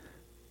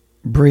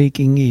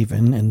Breaking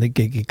even in the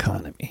gig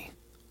economy.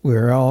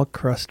 We're all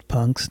crust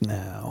punks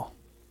now.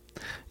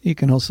 You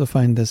can also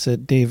find us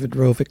at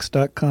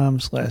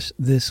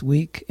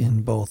davidrovics.com/thisweek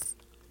in both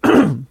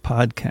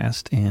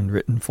podcast and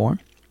written form.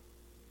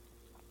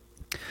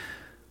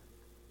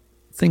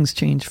 Things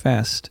change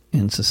fast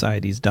in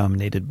societies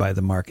dominated by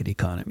the market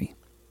economy.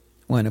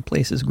 When a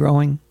place is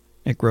growing,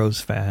 it grows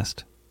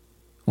fast.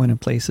 When a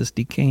place is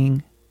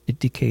decaying, it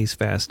decays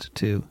fast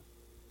too.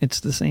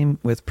 It's the same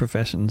with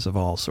professions of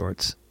all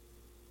sorts.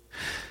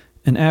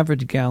 An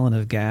average gallon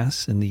of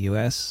gas in the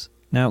U.S.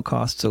 now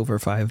costs over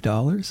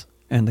 $5,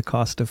 and the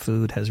cost of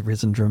food has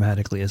risen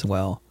dramatically as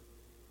well.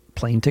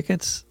 Plane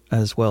tickets,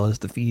 as well as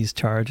the fees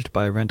charged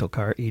by rental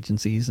car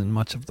agencies in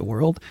much of the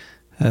world,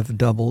 have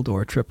doubled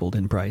or tripled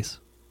in price.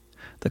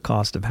 The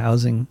cost of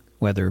housing,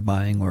 whether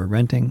buying or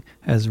renting,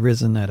 has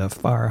risen at a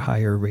far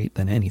higher rate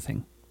than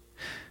anything.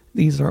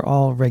 These are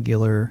all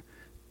regular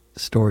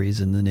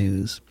stories in the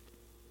news.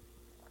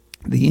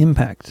 The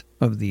impact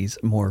of these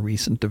more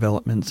recent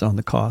developments on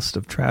the cost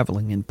of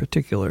traveling in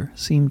particular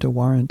seem to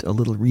warrant a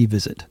little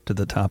revisit to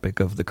the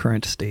topic of the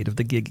current state of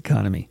the gig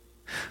economy,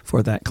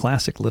 for that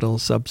classic little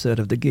subset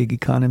of the gig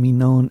economy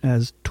known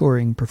as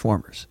touring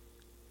performers.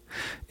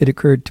 It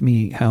occurred to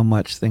me how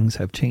much things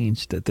have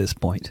changed at this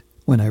point,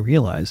 when I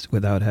realized,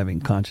 without having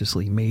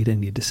consciously made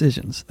any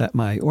decisions, that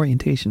my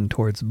orientation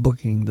towards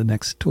booking the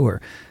next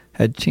tour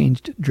had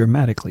changed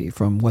dramatically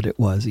from what it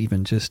was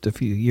even just a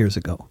few years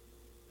ago.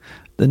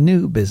 The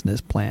new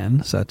business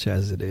plan, such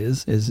as it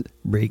is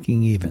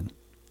breaking even.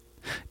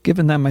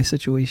 Given that my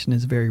situation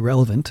is very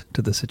relevant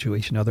to the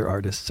situation other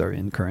artists are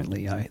in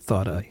currently, I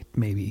thought I'd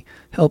maybe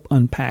help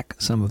unpack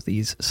some of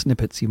these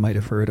snippets you might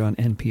have heard on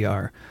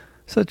NPR,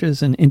 such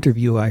as an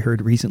interview I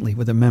heard recently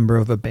with a member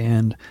of a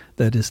band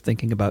that is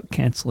thinking about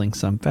canceling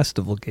some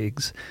festival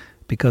gigs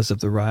because of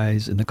the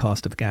rise in the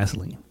cost of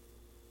gasoline.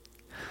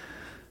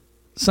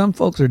 Some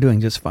folks are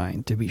doing just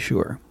fine, to be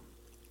sure.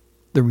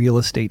 The real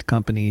estate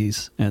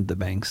companies and the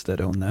banks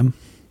that own them,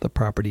 the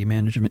property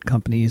management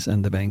companies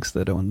and the banks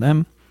that own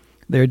them,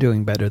 they're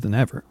doing better than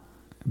ever.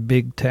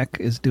 Big tech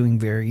is doing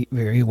very,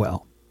 very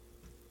well.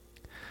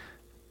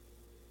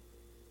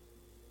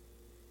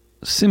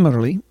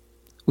 Similarly,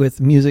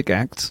 with music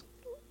acts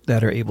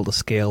that are able to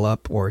scale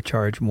up or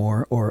charge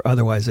more or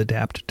otherwise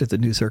adapt to the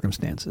new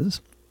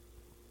circumstances,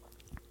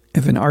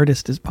 if an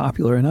artist is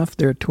popular enough,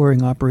 their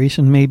touring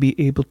operation may be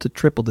able to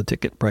triple the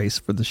ticket price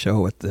for the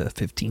show at the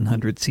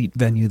 1,500-seat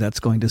venue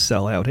that's going to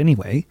sell out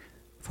anyway,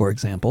 for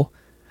example,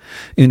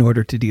 in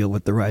order to deal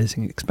with the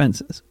rising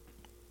expenses.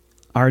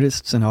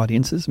 Artists and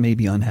audiences may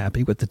be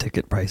unhappy with the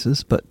ticket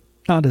prices, but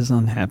not as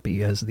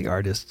unhappy as the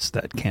artists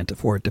that can't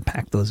afford to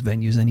pack those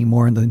venues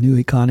anymore in the new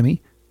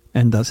economy,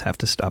 and thus have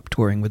to stop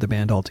touring with the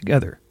band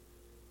altogether.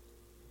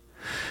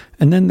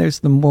 And then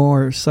there's the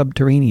more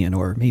subterranean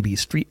or maybe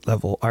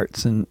street-level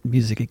arts and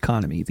music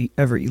economy, the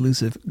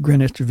ever-elusive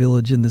Greenwich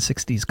Village in the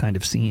 60s kind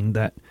of scene,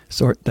 the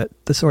sort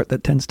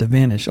that tends to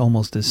vanish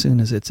almost as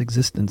soon as its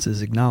existence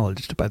is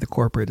acknowledged by the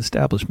corporate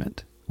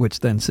establishment,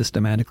 which then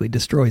systematically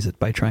destroys it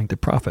by trying to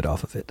profit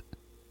off of it.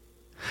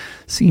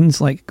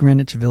 Scenes like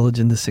Greenwich Village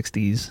in the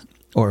 60s,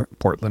 or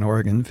Portland,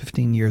 Oregon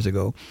 15 years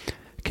ago,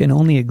 can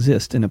only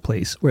exist in a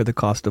place where the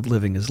cost of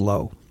living is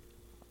low.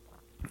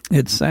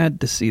 It's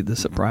sad to see the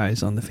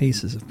surprise on the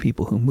faces of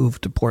people who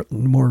moved to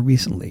Portland more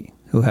recently,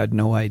 who had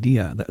no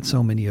idea that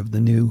so many of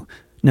the new,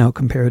 now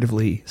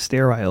comparatively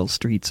sterile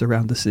streets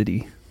around the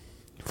city,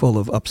 full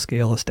of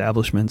upscale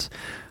establishments,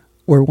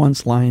 were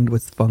once lined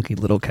with funky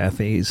little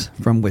cafes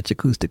from which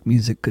acoustic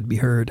music could be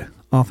heard,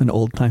 often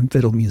old-time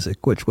fiddle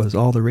music, which was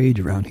all the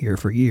rage around here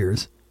for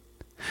years.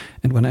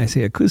 And when I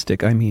say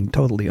acoustic, I mean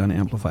totally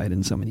unamplified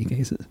in so many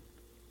cases.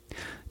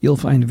 You'll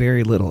find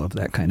very little of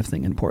that kind of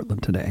thing in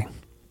Portland today.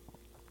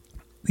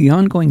 The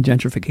ongoing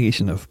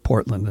gentrification of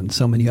Portland and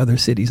so many other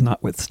cities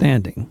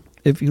notwithstanding,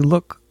 if you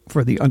look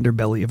for the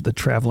underbelly of the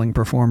traveling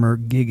performer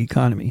gig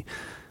economy,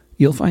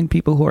 you'll find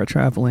people who are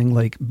traveling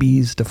like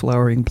bees to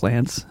flowering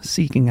plants,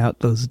 seeking out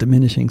those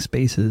diminishing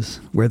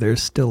spaces where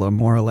there's still a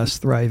more or less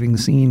thriving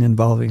scene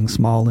involving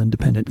small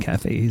independent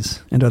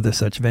cafes and other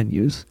such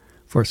venues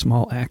for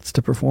small acts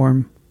to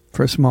perform,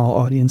 for small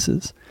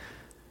audiences.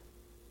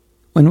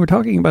 When we're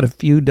talking about a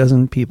few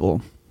dozen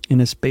people in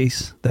a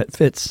space that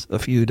fits a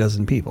few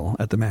dozen people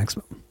at the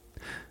maximum,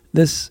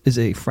 this is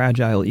a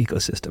fragile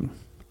ecosystem,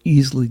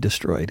 easily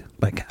destroyed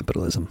by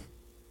capitalism.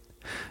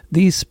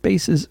 These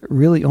spaces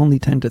really only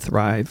tend to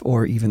thrive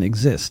or even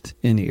exist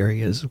in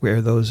areas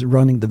where those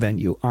running the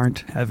venue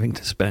aren't having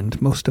to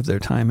spend most of their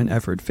time and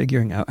effort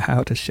figuring out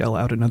how to shell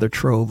out another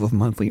trove of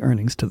monthly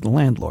earnings to the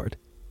landlord.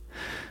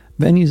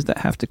 Venues that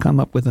have to come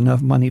up with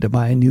enough money to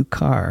buy a new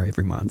car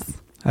every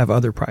month have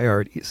other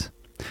priorities,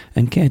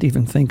 and can't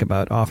even think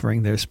about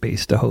offering their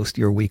space to host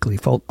your weekly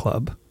folk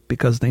club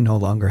because they no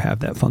longer have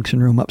that function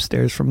room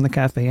upstairs from the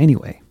cafe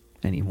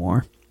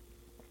anymore.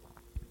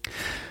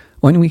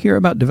 When we hear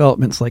about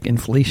developments like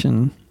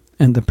inflation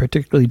and the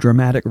particularly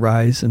dramatic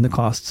rise in the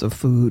costs of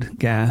food,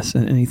 gas,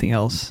 and anything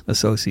else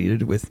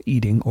associated with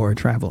eating or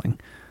traveling,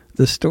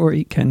 the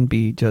story can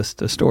be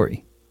just a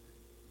story.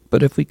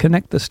 But if we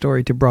connect the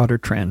story to broader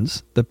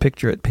trends, the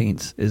picture it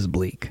paints is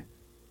bleak.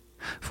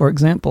 For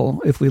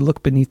example, if we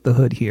look beneath the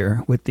hood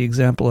here, with the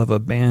example of a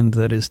band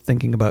that is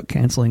thinking about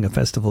canceling a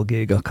festival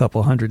gig a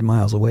couple 100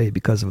 miles away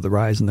because of the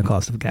rise in the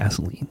cost of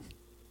gasoline,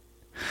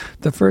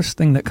 the first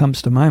thing that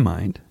comes to my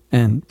mind,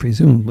 and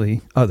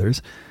presumably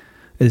others,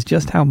 is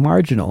just how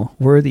marginal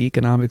were the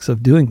economics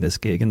of doing this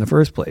gig in the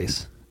first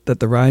place, that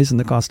the rise in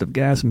the cost of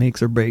gas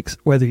makes or breaks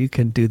whether you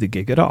can do the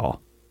gig at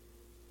all.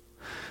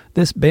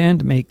 This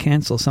band may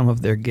cancel some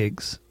of their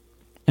gigs,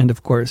 and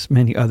of course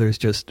many others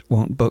just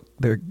won't book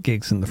their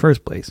gigs in the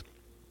first place.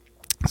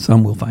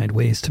 Some will find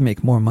ways to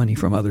make more money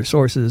from other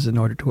sources in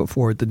order to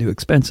afford the new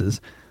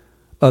expenses.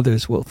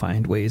 Others will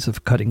find ways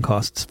of cutting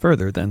costs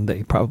further than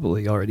they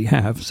probably already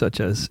have, such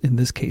as in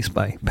this case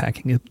by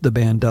packing the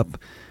band up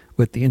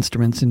with the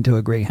instruments into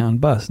a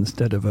Greyhound bus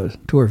instead of a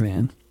tour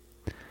van.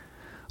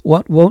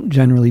 What won't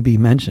generally be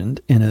mentioned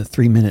in a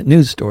 3-minute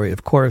news story,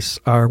 of course,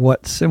 are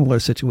what similar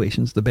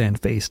situations the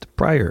band faced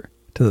prior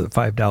to the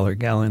 $5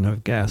 gallon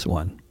of gas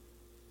one.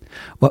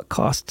 What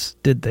costs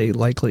did they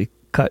likely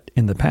cut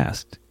in the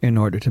past in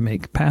order to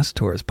make past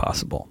tours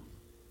possible?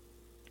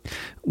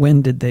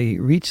 When did they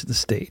reach the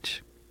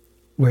stage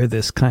where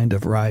this kind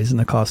of rise in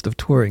the cost of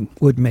touring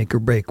would make or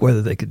break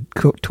whether they could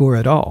tour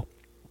at all?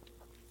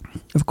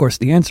 Of course,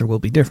 the answer will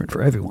be different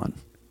for everyone.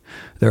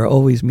 There are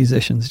always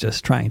musicians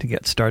just trying to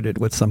get started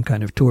with some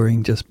kind of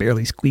touring, just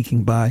barely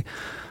squeaking by,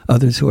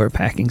 others who are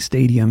packing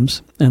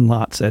stadiums and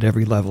lots at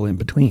every level in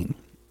between.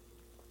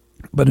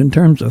 But in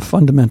terms of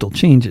fundamental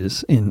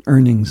changes in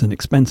earnings and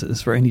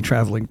expenses for any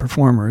traveling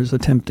performers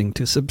attempting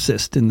to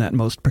subsist in that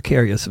most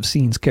precarious of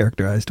scenes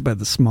characterized by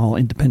the small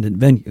independent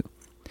venue,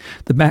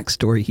 the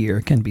backstory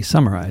here can be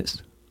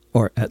summarized,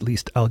 or at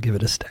least I'll give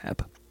it a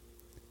stab.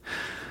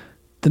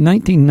 The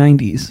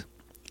 1990s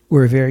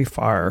were very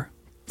far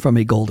from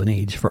a golden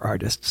age for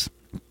artists.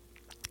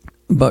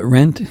 But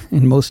rent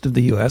in most of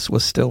the U.S.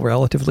 was still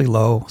relatively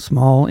low,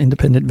 small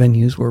independent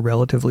venues were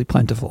relatively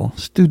plentiful,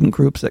 student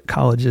groups at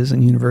colleges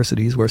and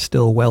universities were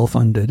still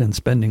well-funded and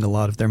spending a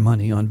lot of their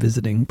money on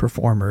visiting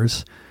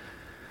performers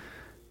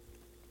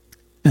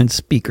and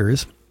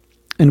speakers,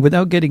 and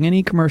without getting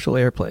any commercial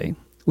airplay,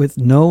 with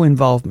no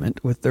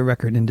involvement with the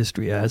record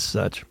industry as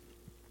such,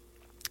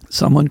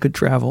 someone could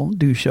travel,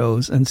 do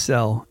shows, and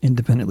sell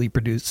independently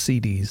produced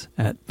CDs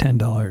at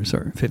 $10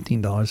 or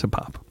 $15 a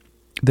pop.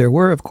 There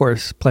were, of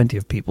course, plenty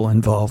of people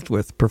involved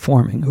with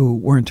performing who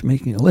weren't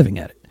making a living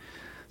at it.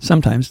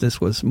 Sometimes this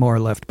was more or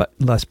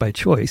less by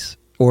choice,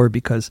 or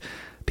because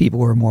people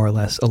were more or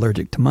less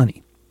allergic to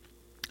money.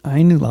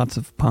 I knew lots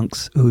of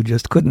punks who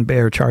just couldn't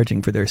bear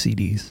charging for their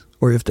CDs,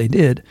 or if they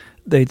did,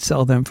 they'd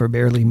sell them for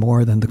barely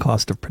more than the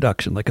cost of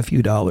production, like a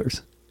few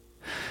dollars.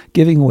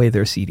 Giving away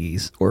their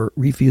CDs, or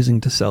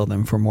refusing to sell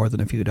them for more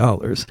than a few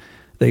dollars,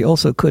 they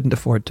also couldn't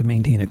afford to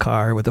maintain a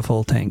car with a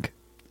full tank,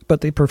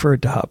 but they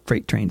preferred to hop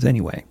freight trains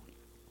anyway.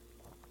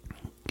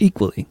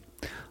 Equally,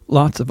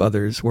 lots of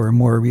others were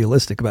more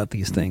realistic about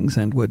these things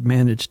and would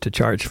manage to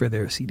charge for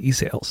their CD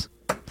sales.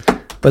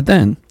 But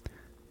then,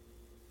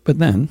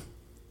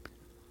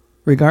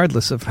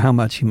 regardless of how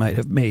much he might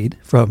have made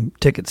from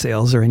ticket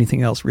sales or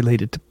anything else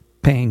related to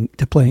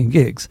playing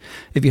gigs,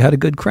 if you had a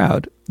good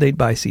crowd, they'd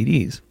buy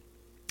CDs.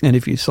 And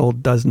if you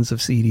sold dozens of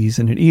CDs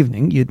in an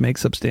evening, you'd make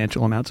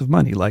substantial amounts of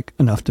money, like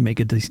enough to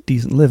make a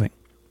decent living.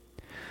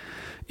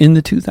 In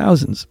the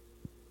 2000s,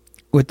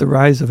 with the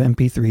rise of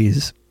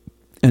MP3s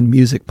and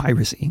music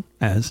piracy,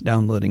 as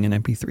downloading an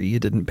MP3 you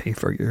didn't pay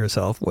for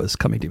yourself was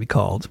coming to be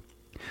called,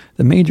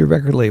 the major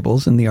record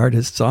labels and the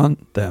artists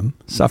on them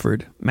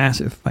suffered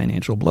massive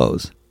financial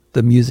blows.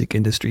 The music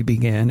industry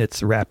began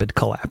its rapid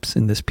collapse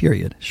in this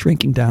period,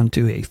 shrinking down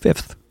to a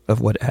fifth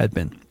of what it had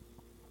been.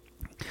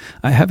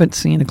 I haven't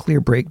seen a clear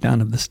breakdown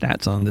of the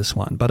stats on this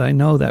one, but I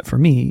know that for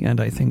me,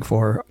 and I think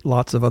for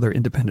lots of other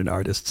independent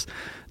artists,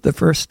 the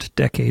first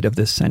decade of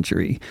this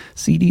century,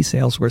 CD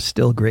sales were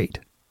still great.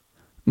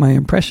 My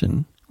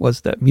impression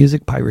was that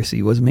music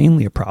piracy was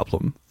mainly a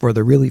problem for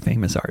the really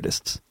famous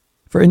artists.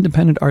 For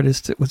independent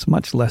artists, it was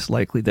much less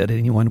likely that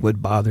anyone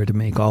would bother to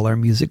make all our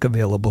music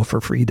available for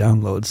free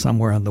download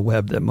somewhere on the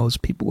web that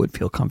most people would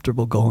feel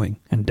comfortable going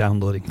and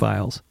downloading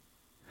files.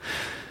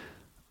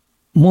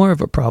 More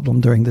of a problem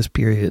during this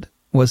period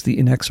was the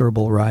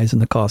inexorable rise in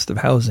the cost of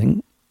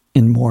housing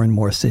in more and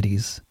more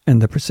cities,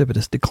 and the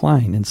precipitous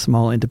decline in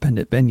small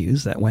independent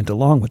venues that went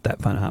along with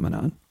that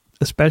phenomenon,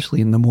 especially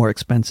in the more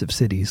expensive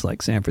cities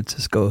like San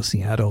Francisco,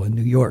 Seattle, and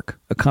New York,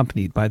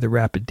 accompanied by the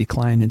rapid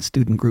decline in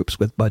student groups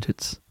with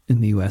budgets,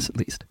 in the U.S. at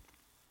least.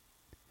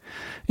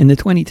 In the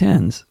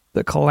 2010s,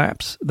 the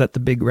collapse that the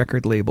big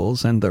record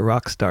labels and the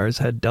rock stars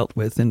had dealt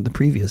with in the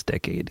previous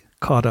decade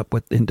caught up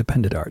with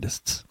independent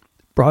artists,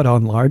 brought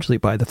on largely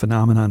by the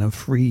phenomenon of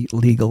free,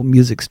 legal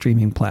music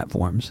streaming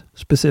platforms,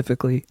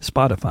 specifically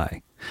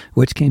Spotify,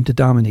 which came to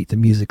dominate the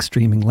music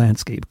streaming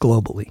landscape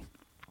globally.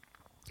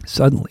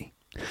 Suddenly,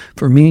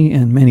 for me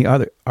and many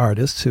other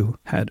artists who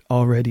had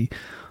already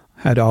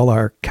had all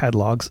our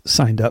catalogs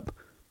signed up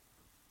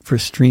for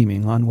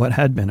streaming on what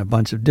had been a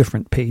bunch of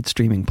different paid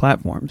streaming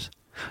platforms,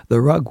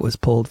 The rug was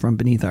pulled from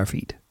beneath our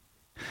feet.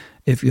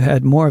 If you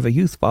had more of a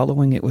youth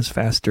following, it was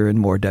faster and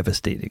more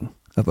devastating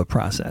of a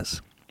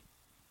process.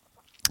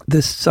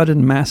 This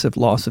sudden massive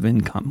loss of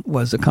income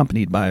was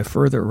accompanied by a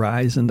further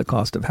rise in the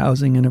cost of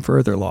housing and a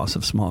further loss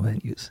of small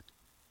venues.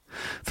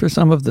 For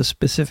some of the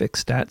specific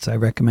stats, I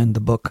recommend the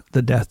book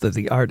The Death of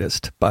the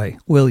Artist by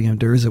William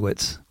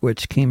Deresiewicz,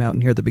 which came out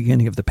near the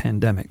beginning of the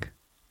pandemic.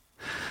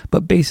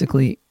 But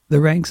basically, the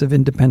ranks of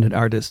independent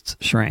artists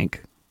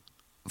shrank.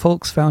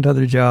 Folks found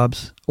other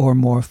jobs or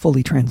more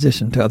fully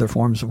transitioned to other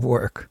forms of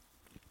work.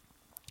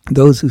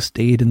 Those who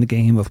stayed in the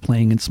game of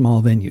playing in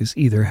small venues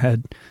either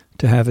had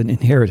to have an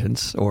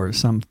inheritance or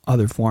some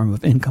other form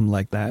of income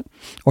like that,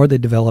 or they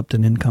developed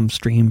an income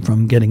stream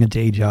from getting a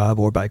day job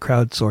or by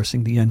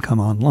crowdsourcing the income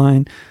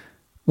online,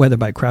 whether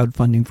by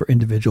crowdfunding for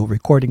individual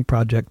recording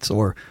projects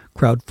or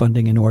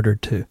crowdfunding in order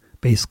to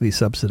basically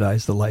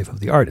subsidize the life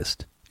of the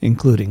artist,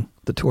 including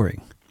the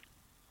touring.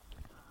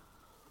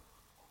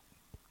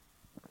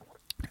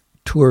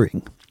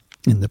 Touring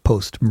in the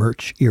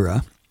post-merch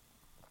era,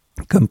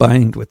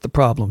 combined with the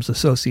problems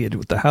associated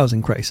with the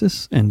housing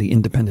crisis and the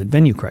independent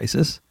venue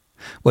crisis,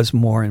 was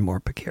more and more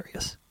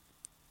precarious.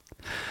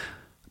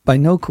 By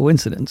no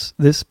coincidence,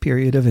 this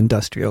period of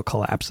industrial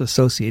collapse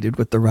associated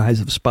with the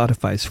rise of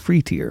Spotify's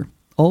free tier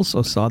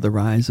also saw the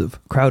rise of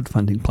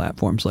crowdfunding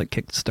platforms like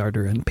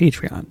Kickstarter and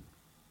Patreon.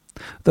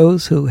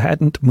 Those who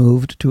hadn't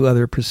moved to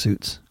other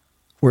pursuits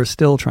were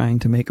still trying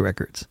to make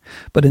records,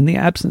 but in the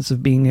absence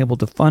of being able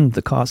to fund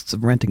the costs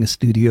of renting a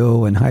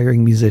studio and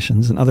hiring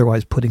musicians and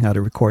otherwise putting out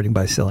a recording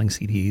by selling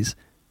CDs,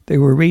 they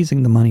were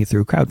raising the money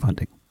through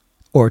crowdfunding,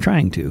 or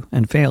trying to,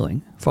 and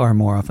failing, far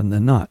more often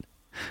than not,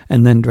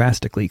 and then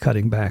drastically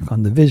cutting back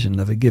on the vision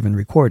of a given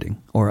recording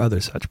or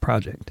other such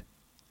project.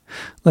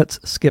 Let's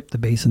skip the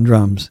bass and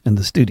drums in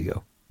the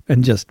studio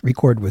and just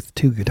record with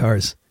 2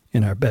 guitars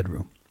in our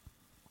bedroom.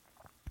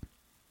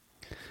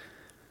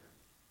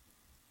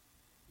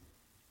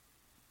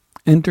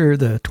 Enter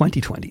the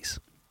 2020s.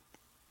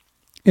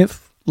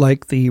 If,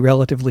 like the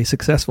relatively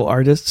successful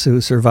artists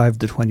who survived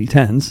the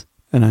 2010s,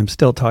 and I'm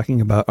still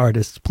talking about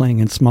artists playing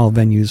in small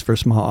venues for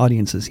small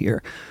audiences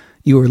here,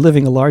 you were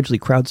living a largely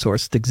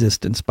crowdsourced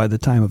existence by the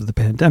time of the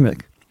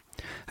pandemic.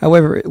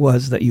 However it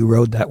was that you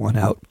rode that one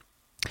out.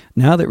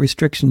 Now that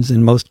restrictions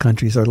in most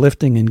countries are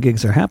lifting and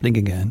gigs are happening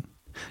again,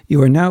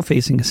 you are now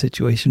facing a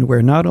situation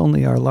where not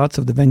only are lots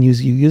of the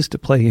venues you used to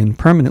play in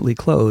permanently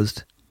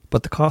closed,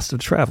 but the cost of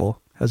travel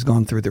has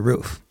gone through the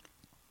roof.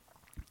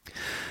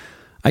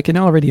 I can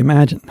already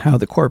imagine how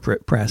the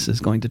corporate press is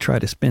going to try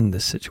to spin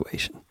this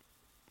situation.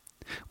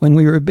 When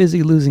we were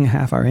busy losing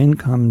half our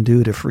income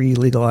due to free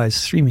legalized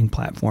streaming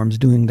platforms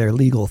doing their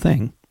legal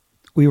thing,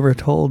 we were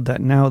told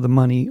that now the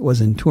money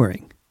was in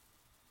touring.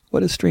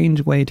 What a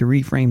strange way to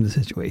reframe the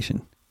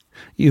situation.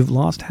 You've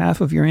lost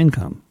half of your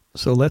income,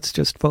 so let's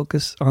just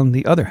focus on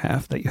the other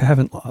half that you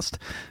haven't lost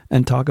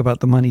and talk about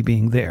the money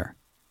being there.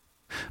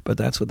 But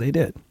that's what they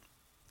did.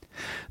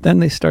 Then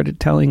they started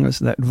telling us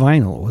that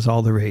vinyl was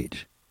all the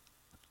rage.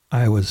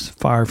 I was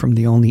far from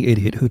the only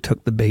idiot who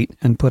took the bait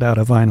and put out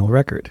a vinyl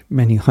record,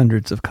 many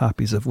hundreds of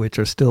copies of which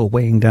are still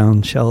weighing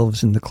down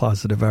shelves in the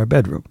closet of our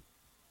bedroom.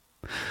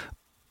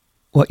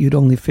 What you'd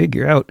only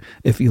figure out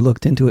if you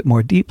looked into it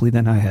more deeply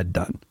than I had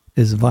done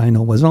is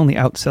vinyl was only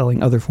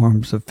outselling other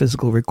forms of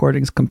physical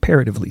recordings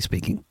comparatively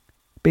speaking.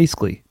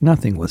 Basically,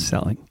 nothing was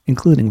selling,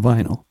 including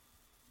vinyl.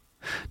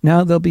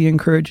 Now they'll be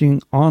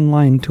encouraging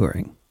online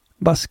touring,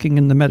 busking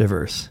in the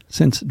metaverse,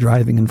 since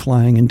driving and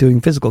flying and doing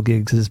physical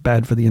gigs is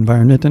bad for the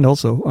environment and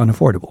also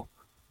unaffordable.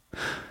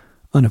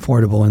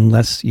 Unaffordable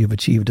unless you've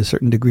achieved a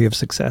certain degree of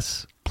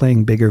success,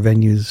 playing bigger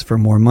venues for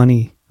more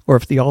money, or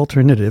if the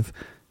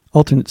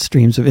alternate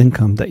streams of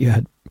income that you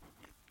had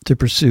to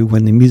pursue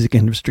when the music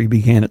industry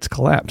began its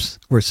collapse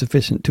were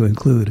sufficient to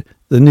include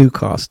the new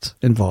costs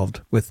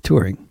involved with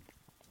touring.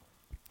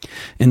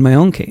 In my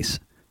own case,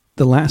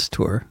 the last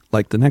tour,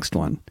 like the next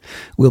one,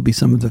 will be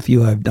some of the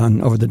few I've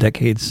done over the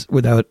decades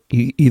without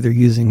either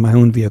using my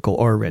own vehicle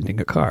or renting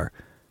a car.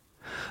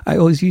 I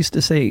always used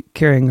to say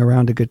carrying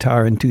around a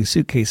guitar and 2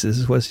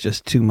 suitcases was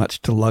just too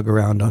much to lug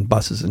around on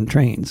buses and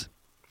trains.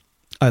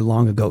 I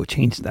long ago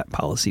changed that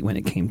policy when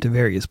it came to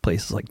various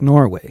places like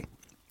Norway,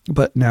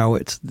 but now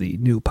it's the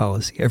new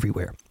policy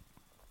everywhere.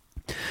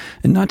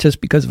 And not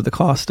just because of the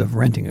cost of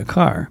renting a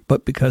car,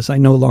 but because I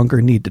no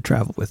longer need to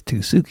travel with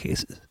 2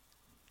 suitcases.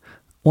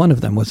 One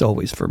of them was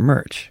always for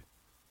merch.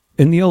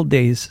 In the old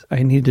days,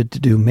 I needed to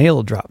do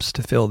mail drops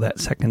to fill that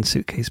second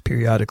suitcase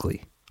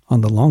periodically on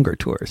the longer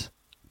tours.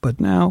 But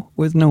now,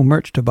 with no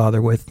merch to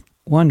bother with,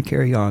 1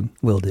 carry-on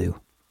will do.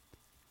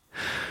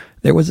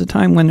 There was a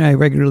time when I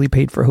regularly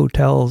paid for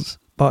hotels,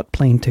 bought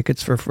plane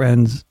tickets for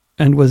friends,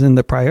 and was in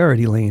the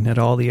priority lane at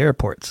all the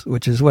airports,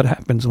 which is what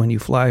happens when you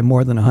fly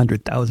more than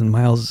 100,000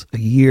 miles a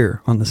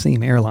year on the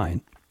same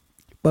airline.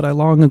 But I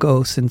long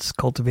ago since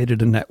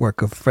cultivated a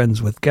network of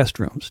friends with guest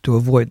rooms to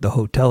avoid the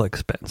hotel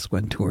expense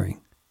when touring.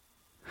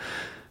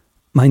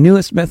 My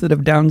newest method of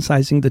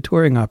downsizing the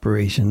touring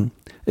operation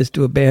is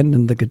to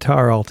abandon the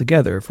guitar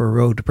altogether for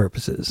road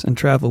purposes and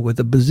travel with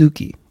a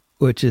bouzouki,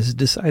 which is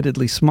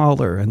decidedly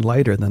smaller and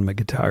lighter than my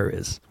guitar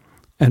is,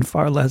 and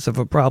far less of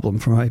a problem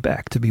for my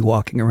back to be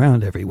walking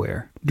around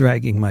everywhere,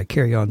 dragging my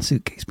carry-on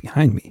suitcase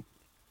behind me.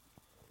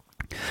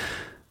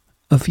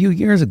 A few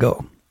years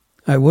ago,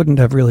 I wouldn't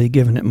have really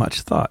given it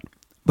much thought,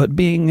 but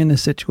being in a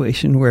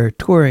situation where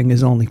touring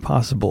is only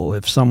possible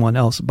if someone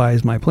else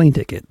buys my plane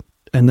ticket,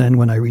 and then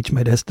when I reach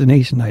my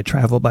destination I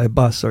travel by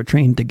bus or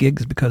train to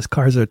gigs because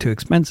cars are too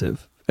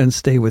expensive, and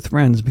stay with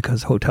friends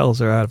because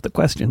hotels are out of the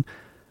question,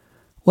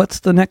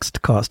 what's the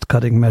next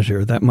cost-cutting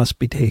measure that must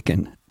be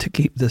taken to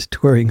keep this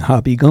touring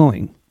hobby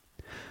going?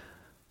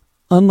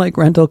 Unlike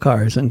rental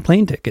cars and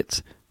plane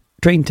tickets,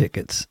 train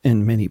tickets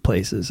in many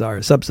places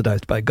are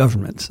subsidized by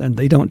governments, and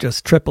they don't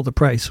just triple the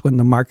price when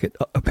the market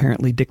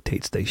apparently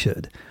dictates they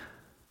should.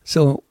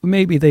 So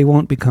maybe they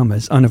won't become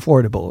as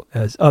unaffordable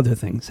as other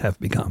things have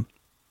become.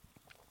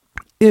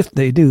 If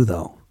they do,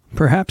 though,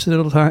 perhaps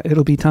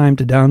it'll be time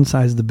to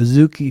downsize the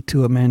bouzouki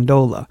to a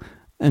mandola,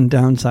 and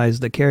downsize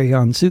the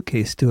carry-on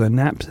suitcase to a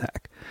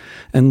knapsack,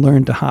 and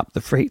learn to hop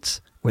the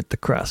freights with the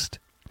crust.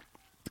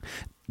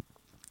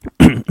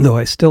 Though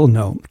I still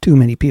know too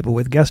many people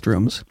with guest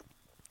rooms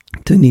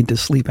to need to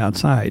sleep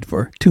outside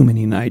for too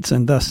many nights,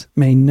 and thus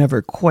may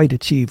never quite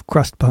achieve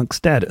crust punk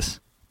status.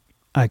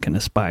 I can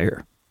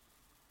aspire.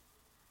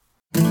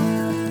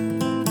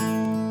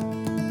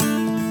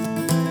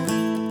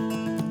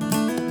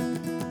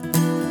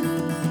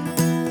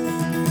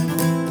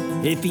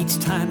 If each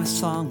time a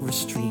song were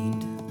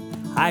streamed,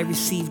 I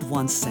received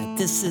 1 cent,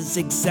 this is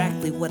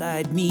exactly what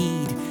I'd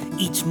need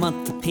each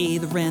month to pay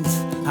the rent.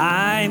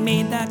 I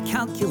made that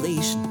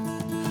calculation.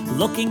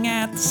 Looking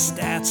at the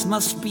stats,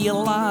 must be a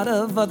lot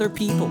of other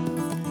people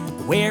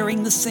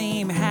wearing the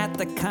same hat.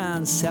 The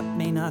concept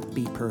may not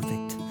be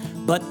perfect,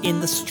 but in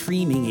the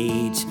streaming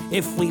age,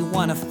 if we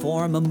want to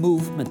form a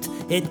movement,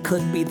 it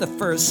could be the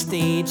first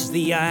stage.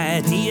 The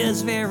idea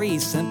is very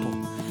simple.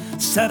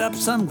 Set up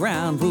some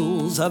ground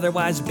rules,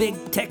 otherwise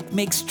big tech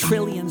makes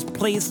trillions,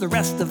 plays the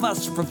rest of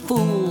us for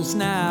fools.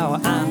 Now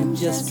I'm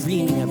just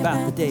dreaming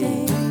about the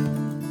day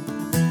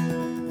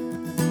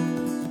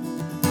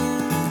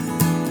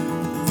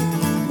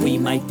we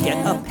might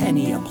get a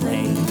penny a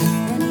play.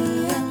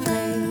 Penny a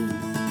play,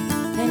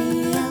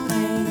 penny a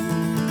play,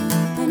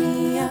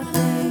 penny a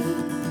play,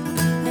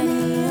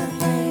 penny a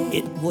play.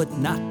 It would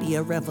not be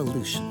a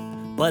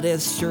revolution, but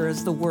as sure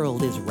as the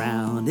world is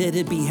round,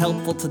 it'd be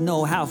helpful to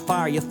know how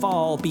far you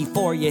fall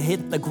before you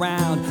hit the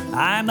ground.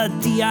 I'm a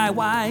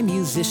DIY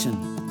musician,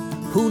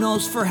 who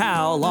knows for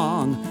how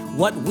long.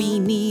 What we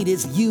need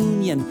is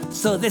union,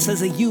 so this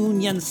is a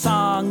union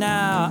song.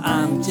 Now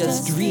I'm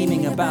just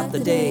dreaming about the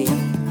day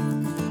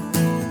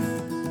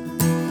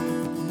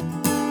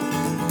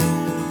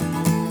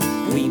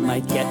we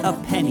might get a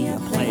penny a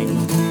play.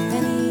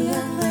 Penny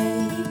a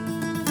play,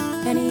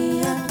 penny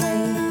a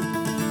play,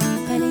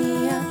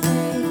 penny a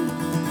play,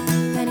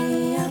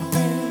 penny a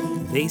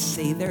play. They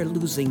say they're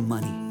losing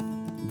money,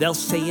 they'll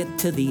say it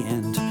to the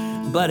end.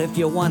 But if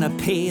you want to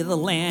pay the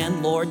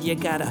landlord, you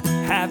gotta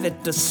have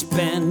it to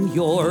spend.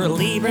 Your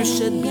labor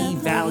should be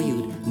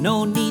valued,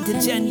 no need to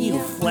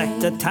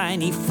genuflect. A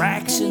tiny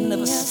fraction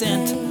of a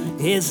cent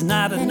is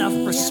not enough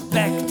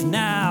respect.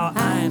 Now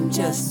I'm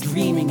just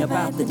dreaming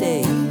about the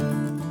day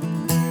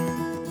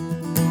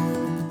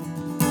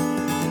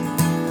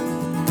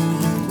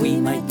we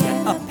might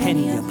get a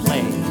penny a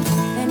play.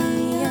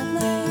 Penny a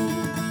play,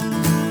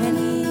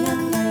 penny a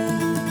play,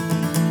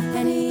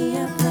 penny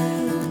a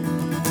play,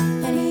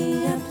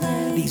 penny a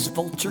play. These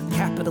vulture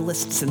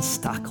capitalists in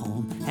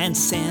Stockholm and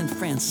San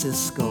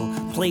Francisco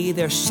play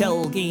their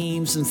shell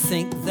games and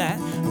think that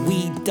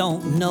we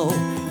don't know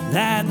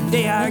that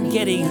they are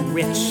getting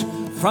rich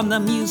from the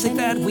music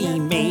that we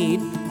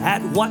made.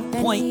 At what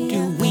point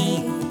do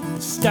we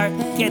start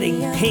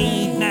getting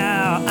paid?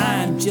 Now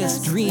I'm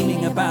just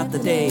dreaming about the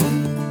day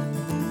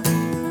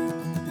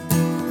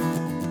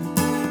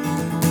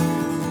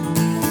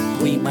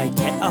we might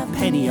get a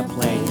penny a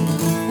play.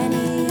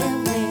 Penny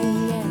a play,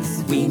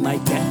 yes. We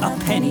might get a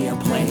penny a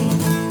play.